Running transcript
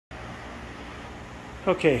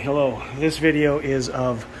Okay, hello. This video is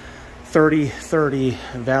of 3030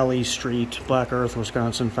 Valley Street, Black Earth,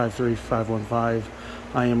 Wisconsin, 53515.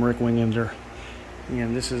 I am Rick Wingender,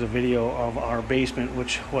 and this is a video of our basement,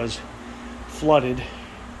 which was flooded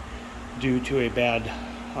due to a bad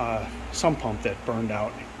sump pump that burned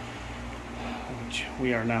out, which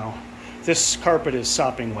we are now. This carpet is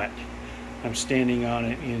sopping wet. I'm standing on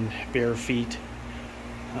it in bare feet.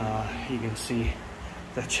 You can see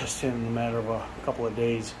that just in a matter of a couple of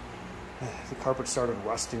days, the carpet started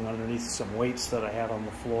rusting underneath some weights that I had on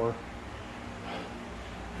the floor.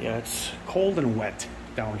 Yeah, it's cold and wet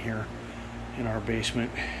down here in our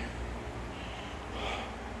basement.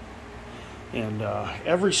 And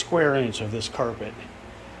every square inch of this carpet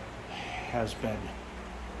has been,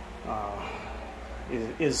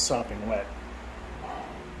 is sopping wet.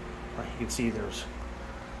 You can see there's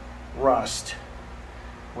rust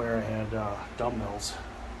where I had dumbbells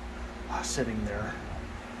sitting there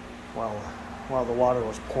while the water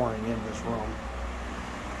was pouring in this room.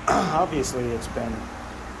 Obviously it's been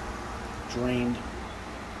drained.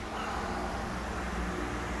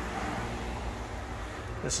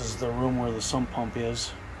 This is the room where the sump pump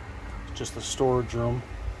is, just the storage room.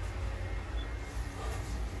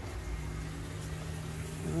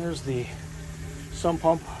 And there's the sump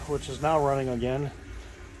pump, which is now running again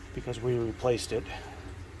because we replaced it.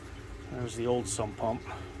 There's the old sump pump.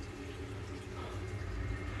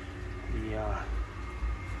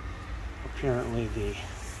 Apparently the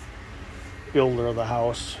builder of the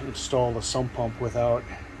house installed a sump pump without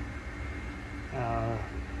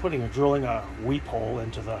drilling a weep hole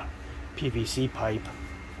into the PVC pipe.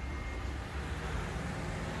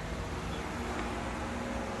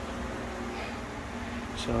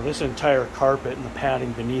 So this entire carpet and the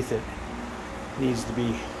padding beneath it needs to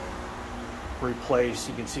be replaced.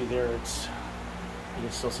 You can see there, you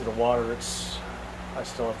can still see the water. I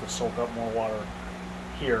still have to soak up more water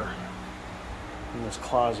here in this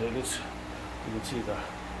closet. You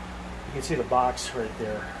can see the box right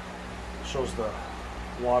there. It shows the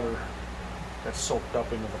water that's soaked up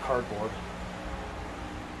into the cardboard.